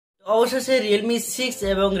অবশেষে Realme 6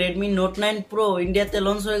 এবং Redmi Note 9 Pro ইন্ডিয়াতে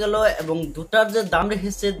লঞ্চ হয়ে গেল এবং দুটার যে দাম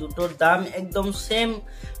রেখেছে দুটোর দাম একদম সেম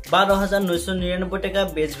 12,999 টাকা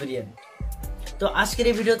বেস ভেরিয়েন্ট। তো আজকের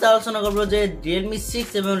এই ভিডিওতে আলোচনা করব যে Realme 6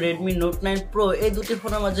 এবং Redmi Note 9 Pro এই দুটি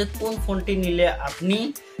ফোনের মাঝে কোন ফোনটি নিলে আপনি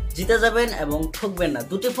জিতে যাবেন এবং ঠকবেন না।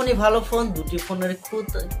 দুটি ফোনই ভালো ফোন, দুটি ফোনের খুব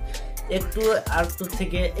একটু আর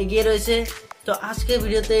থেকে এগিয়ে রয়েছে। তো আজকে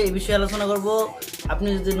ভিডিওতে এই বিষয়ে আলোচনা করব। আপনি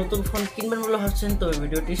যদি নতুন ফোন কিনবেন বলে ভাবছেন তবে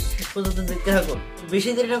ভিডিওটি শেষ পর্যন্ত দেখতে থাকুন। বেশি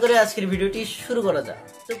দেরি না করে আজকের ভিডিওটি শুরু করা যাক।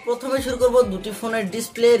 তো প্রথমে শুরু করব দুটি ফোনের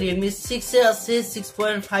ডিসপ্লে। Realme 6 এ আছে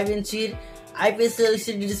 6.5 ইঞ্চির IPS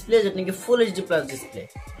LCD ডিসপ্লে যেটা নাকি ফুল এইচডি প্লাস ডিসপ্লে,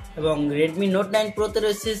 এবং Redmi Note 9 Pro তে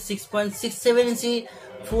রয়েছে 6.67 ইঞ্চি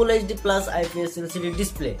full HD plus IPS LCD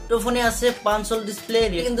display. তো ফোনে আছে 5 ইঞ্চি ডিসপ্লে,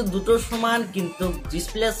 কিন্তু দুটো সমান, কিন্তু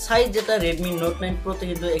ডিসপ্লে সাইজ যেটা Redmi Note 9 Pro তে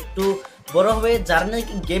কিন্তু একটু বড় হবে। যারা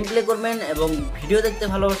নাকি গেম প্লে করবেন এবং ভিডিও দেখতে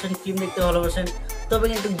ভালোবাসেন, ফিল্ম দেখতে ভালোবাসেন, তবে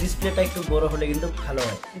কিন্তু ডিসপ্লেটা একটু বড় হলে কিন্তু ভালো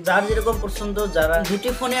হয়। যার যেরকম পছন্দ। যারা দুটি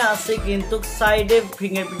ফোনে আছে কিন্তু সাইডে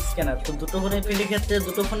ফিঙ্গারপ্রিন্ট স্ক্যানার, তো দুটো ফোনে ফিল্ডের ক্ষেত্রে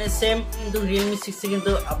দুটো ফোনে সেম, কিন্তু Realme 6 এ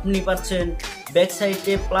কিন্তু আপনি পাচ্ছেন ব্যাক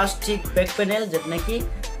সাইডে প্লাস্টিক ব্যাক প্যানেল যেটা নাকি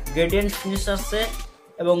গ্রেডিয়েন্ট ফিনিশ আছে,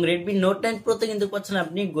 এবং Redmi Note 9 Pro তে কিন্তু পাচ্ছেন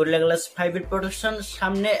আপনি Gorilla Glass 5 এর প্রোটেকশন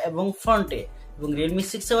সামনে এবং ফ্রন্টে, এবং Realme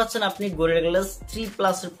 6 এ পাচ্ছেন আপনি Gorilla Glass 3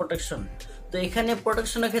 Plus এর প্রোটেকশন। তো এখানে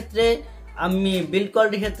প্রোটেকশনের ক্ষেত্রে আমি বিল্ড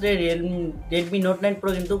কোয়ালিটির ক্ষেত্রে Redmi Note 9 Pro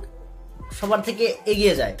কিন্তু সবার থেকে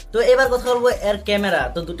এগিয়ে যায়। তো এবার কথা বলবো এর ক্যামেরা।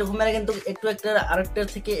 তো দুটো ক্যামেরা কিন্তু একটু একটা আরেকটার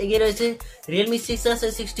থেকে এগিয়ে রয়েছে। Realme 6 আছে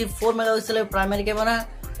 64 মেগাপিক্সেলের প্রাইমারি ক্যামেরা,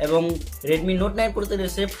 এবং Redmi Note 9 Pro তে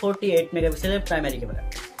রয়েছে 48 মেগাপিক্সেলের প্রাইমারি ক্যামেরা।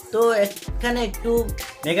 তো এখানে একটু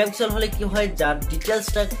মেগাপিক্সেল হলে কি হয়, যার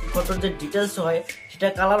ডিটেলসটা ফটোর যে ডিটেলস হয় সেটা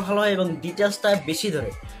কালার ভালো হয় এবং ডিটেলসটা বেশি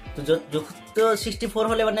ধরে। তো 64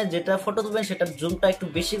 হলে মানে যেটা ফটো তুলবেন সেটার জুমটা একটু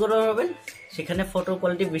বেশি করে হবেন, সেখানে ফটো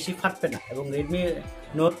কোয়ালিটি বেশি ফাটবে না। এবং Redmi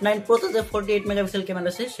Note 9 Pro তে যে 48 মেগাপিক্সেল ক্যামেরা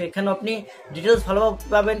আছে সেখানে আপনি ডিটেলস ভালো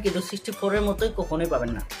পাবেন, কিন্তু 64 এর মতোই কখনোই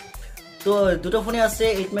পাবেন না। তো দুটো ফোনে আছে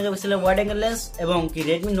 8 মেগাপিক্সেলের ওয়াইড অ্যাঙ্গেল লেন্স, এবং কি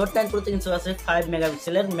Redmi Note 9 Pro তে কিন্তু আছে 5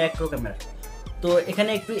 মেগাপিক্সেলের ম্যাক্রো ক্যামেরা। তো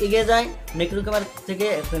এখানে একটু এগিয়ে যায় ম্যাক্রো ক্যামেরা থেকে।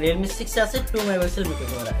 Realme 6 এ আছে 2 মেগাপিক্সেল ম্যাক্রো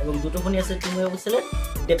ক্যামেরা, এবং দুটো ফোনই আছে 2 মেগাপিক্সেলের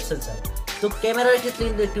ডেপথ সেন্সর। তো ক্যামেরার ক্ষেত্রে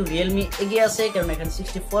কিন্তু একটু Realme এগিয়ে আছে, কারণ এখানে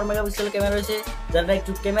 64 মেগাপিক্সেল ক্যামেরা রয়েছে। যারা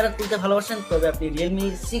একটু ক্যামেরা তুলতে ভালোবাসেন তবে আপনি Realme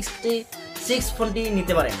 6 ফোনটি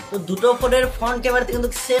নিতে পারেন। তো দুটো ফোনের ফ্রন্ট ক্যামেরাতে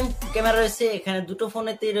কিন্তু সেম ক্যামেরা রয়েছে। এখানে দুটো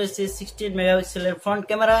ফোনেতেই রয়েছে 16 মেগাপিক্সেলের ফ্রন্ট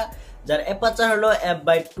ক্যামেরা, যার অ্যাপারচার হলো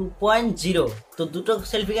f/2.0। তো দুটো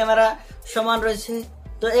সেলফি ক্যামেরা সমান রয়েছে।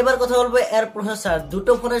 তো এবার কথা বলবো এর প্রসেসর।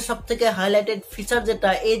 দুটো ফোনের সব থেকে হাইলাইটেড ফিচার যেটা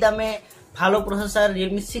এই দামে ভালো প্রসেসর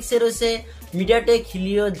Realme 6 এ রয়েছে MediaTek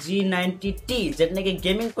Helio G90T, যেটা নাকি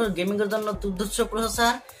গেমিং এর জন্য দুর্ধর্ষ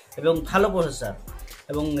প্রসেসর এবং ভালো প্রসেসর।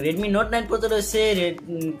 এবং Redmi Note 9 Pro তে রয়েছে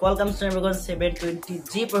Qualcomm Snapdragon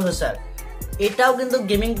 720G প্রসেসর। এটাও কিন্তু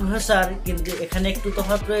গেমিং প্রসেসর, কিন্তু এখানে একটু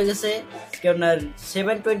তফাৎ রয়ে গেছে, কেননা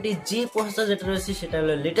 720G প্রসেসর যেটা রয়েছে সেটা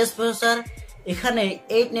হলো লেটেস্ট প্রসেসর। এখানে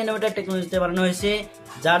 8 ন্যানোমিটার টেকনোলজিতে বানানো হয়েছে,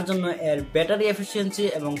 যার জন্য এর ব্যাটারি এফিসিয়েন্সি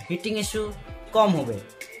এবং হিটিং ইস্যু কম হবে।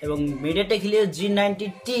 এবং MediaTek Helio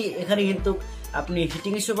G90T এখানে কিন্তু আপনি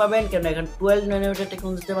হিটিং ইস্যু পাবেন, কেন এখানে 12 ন্যানোমিটার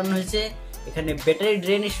টেকনোলজিতে বানানো হয়েছে। এখানে ব্যাটারি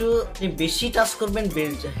ড্রেন ইস্যু, আপনি বেশি টাচ করবেন,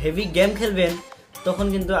 হেভি গেম খেলবেন, তখন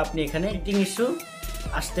কিন্তু আপনি এখানে হিটিং ইস্যু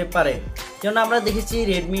আসতে পারে। যেমন আমরা দেখেছি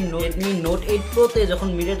Redmi Note 8 Pro তে যখন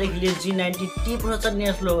MediaTek Helio G90T প্রসেসর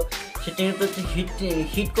নিয়ে আসলো, সেটা কিন্তু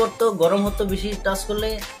হিট করতো, গরম হতো বেশি টাচ করলে।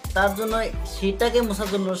 তার জন্য সেটাকে মোছার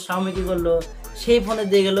জন্য Xiaomi কি করলো, সেই ফোনে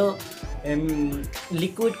দিয়ে গেল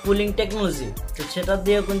লিকুইড কুলিং টেকনোলজি। তো সেটা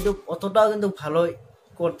দিয়ে কিন্তু অতটাও কিন্তু ভালো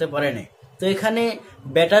করতে পারেনি। তো এখানে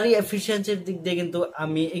ব্যাটারি এফিসিয়েন্সির দিক দিয়ে কিন্তু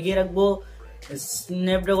আমি এগিয়ে রাখবো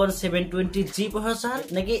Snapdragon 720G প্রসেসর,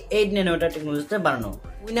 নাকি 8 ন্যানোমিটার টেকনোলজিতে বানানো।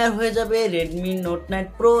 উইনার হয়ে যাবে Redmi Note 9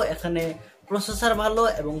 Pro। এখানে প্রসেসর ভালো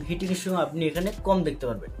এবং হিটিং ইস্যু আপনি এখানে কম দেখতে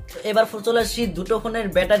পারবেন। তো এবার চলে আসছি দুটো ফোনের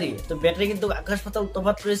ব্যাটারি। তো ব্যাটারি কিন্তু আকাশ পাতাল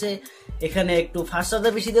তফাৎ রয়েছে। এখানে একটু ফাস্ট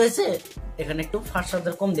চার্জার বেশি দিয়েছে, এখানে একটু ফাস্ট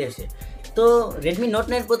চার্জার কম দিয়েছে। তো Redmi Note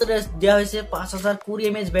 9 Pro তে দেওয়া হয়েছে 5020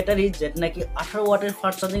 mAh ব্যাটারি, যেটা নাকি 18 ওয়াটের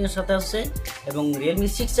ফাস্ট চার্জিং এর সাথে আছে, এবং Realme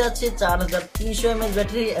 6 এ আছে 4300 mAh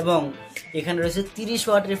ব্যাটারি, এবং এখানে রয়েছে 30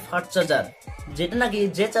 ওয়াটের ফাস্ট চার্জার, যেটা নাকি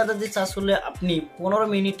যে চার্জার দিয়ে চার্জ করলে আপনি 15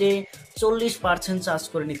 মিনিটে 40% চার্জ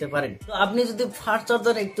করে নিতে পারেন। তো আপনি যদি ফাস্ট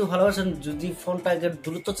চার্জার একটু ভালোবাসেন, যদি ফোনটাকে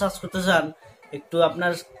দ্রুত চার্জ করতে চান, একটু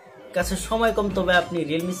আপনার কাছে সময় কম, তবে আপনি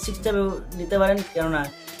Realme 6 টা নিতে পারেন, কেননা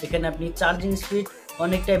এখানে আপনি চার্জিং স্পিড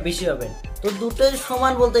অনেকটাই বেশি পাবেন। তো দুটোই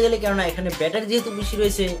সমান বলতে গেলে, কেননা এখানে ব্যাটারি যেহেতু বেশি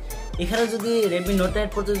রয়েছে, এখানে যদি Redmi Note 9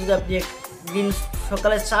 Pro তে যদি আপনি একদিন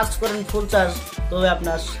সকালে চার্জ করেন ফুল চার্জ, তবে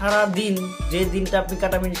আপনার সারা দিন যে দিনটা আপনি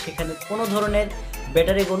কাটাবেন সেখানে কোনো ধরনের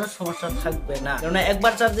ব্যাটারি কোনো সমস্যা থাকবে না, কেননা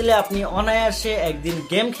একবার চার্জ দিলে আপনি অনায়াসে একদিন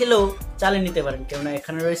গেম খেলেও চালিয়ে নিতে পারেন, কেননা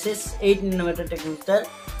এখানে রয়েছে 8 nanometer টেকনোলজির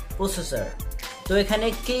প্রসেসর। তো এখানে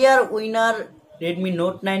clear winner Redmi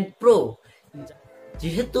Note 9 Pro,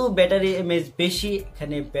 যেহেতু ব্যাটারি এমএএইচ বেশি,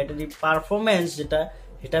 এখানে ব্যাটারি পারফরমেন্স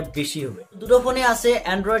এটা বেশি হবে। দুটো ফোনে আছে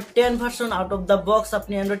Android 10 version, out of the box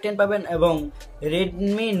আপনি Android 10 পাবেন, এবং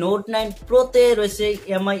Redmi Note 9 Pro তে রয়েছে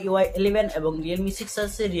MIUI 11 এবং Realme 6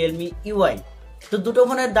 আছে Realme UI। তো দুটো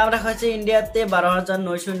ফোনের দাম রাখা হয়েছে ইন্ডিয়াতে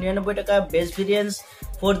 12,999 টাকা, বেস ভেরিয়েন্স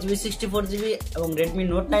 4GB 64GB, এবং Redmi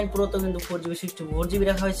Note 9 Pro তো কিন্তু 4GB 64GB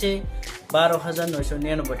রাখা হয়েছে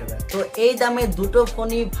 12,999 টাকা। তো এই দামে দুটো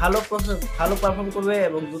ফোনই ভালো পারফর্ম করবে,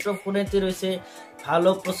 এবং দুটো ফোনেতে রয়েছে ভালো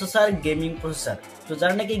প্রসেসর, গেমিং প্রসেসর। তো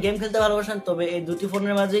যারা নাকি গেম খেলতে ভালোবাসেন তবে এই দুটি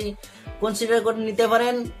ফোনের মাঝেই কনসিডার করে নিতে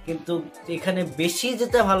পারেন, কিন্তু এখানে বেশি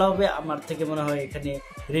যেতে ভালো হবে আমার থেকে মনে হয় এখানে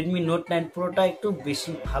Redmi Note 9 Proটা একটু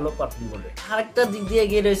বেশি ভালো পারফর্ম করবে। আরেকটা দিক দিয়ে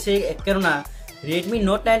এগিয়ে রয়েছে, কেননা Redmi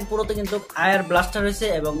Note 9 Pro তে কিন্তু আয়ার ব্লাস্টার রয়েছে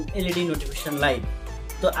এবং এলইডি নোটিফিকেশন লাইট।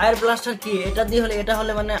 তো আয়ার ব্লাস্টার কি, এটা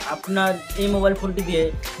হলে মানে আপনার এই মোবাইল ফোনটি দিয়ে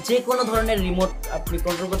যে কোনো ধরনের রিমোট আপনি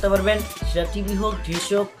কন্ট্রোল করতে পারবেন, সেটা টিভি হোক, ডিশ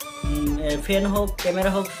হোক, ফ্যান হোক,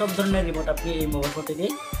 ক্যামেরা হোক, সব ধরনের রিমোট আপনি এই মোবাইল ফোনটি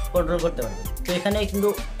দিয়ে কন্ট্রোল করতে পারবেন। তো এখানে কিন্তু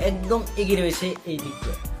একদম এগিয়ে রয়েছে এই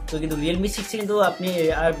দিকটা। তো কিন্তু Realme 6 কিন্তু আপনি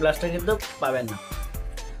আয়ার ব্লাস্টার কিন্তু পাবেন না।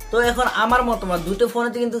 তো এখন আমার মতামত, দুটো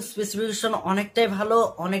ফোনেতে কিন্তু স্পেসিফিকেশন অনেকটাই ভালো,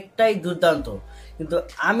 অনেকটাই দুর্দান্ত, কিন্তু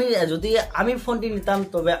যদি আমি ফোনটি নিতাম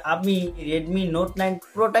তবে আমি Redmi Note 9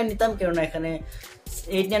 Proটাই নিতাম, কেননা এখানে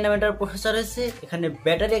 8 nanometer প্রসেসর রয়েছে, এখানে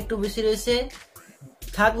ব্যাটারি একটু বেশি রয়েছে,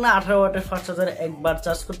 থাক না 18 ওয়াটের ফাস্ট চার্জার, একবার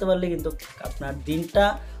চার্জ করতে পারলে কিন্তু আপনার দিনটা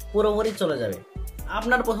পুরোপুরি চলে যাবে।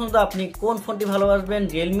 আপনার পছন্দ, আপনি কোন ফোনটি ভালোবাসবেন,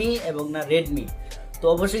 Realme এবং না Redmi? তো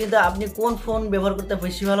অবশ্যই কিন্তু আপনি কোন ফোন ব্যবহার করতে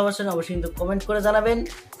বেশি ভালোবাসেন অবশ্যই কিন্তু কমেন্ট করে জানাবেন,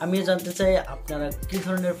 আমিও জানতে চাই আপনারা কি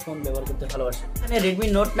ধরনের ফোন ব্যবহার করতে ভালোবাসেন। এখানে Redmi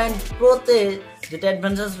Note 9 Pro তে যেটা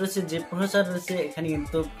অ্যাডভান্সেস রয়েছে, যে প্রসেসর রয়েছে, এখানে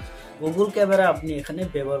কিন্তু গুগল ক্যামেরা আপনি এখানে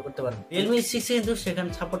ব্যবহার করতে পারবেন। Realme 6 কিন্তু সেখানে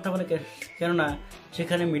সাপোর্ট থাকবে না, কেননা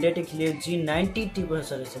সেখানে MediaTek Helio G90T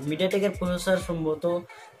প্রসেসর রয়েছে। MediaTek-এর প্রসেসর সম্ভবত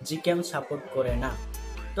Gcam সাপোর্ট করে না।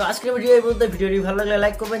 তো আজকের ভিডিও এই পর্যন্ত। ভিডিওটি ভালো লাগলে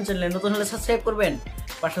লাইক করবেন, চ্যানেলে নতুন হলে সাবস্ক্রাইব করবেন,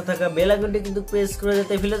 পাশে থাকা বেল আইকনটি কিন্তু প্রেস করে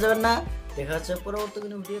যেতে ভুলে যাবেন না। দেখা হচ্ছে পরবর্তী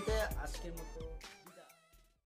কোনো ভিডিওতে। আজকের মতো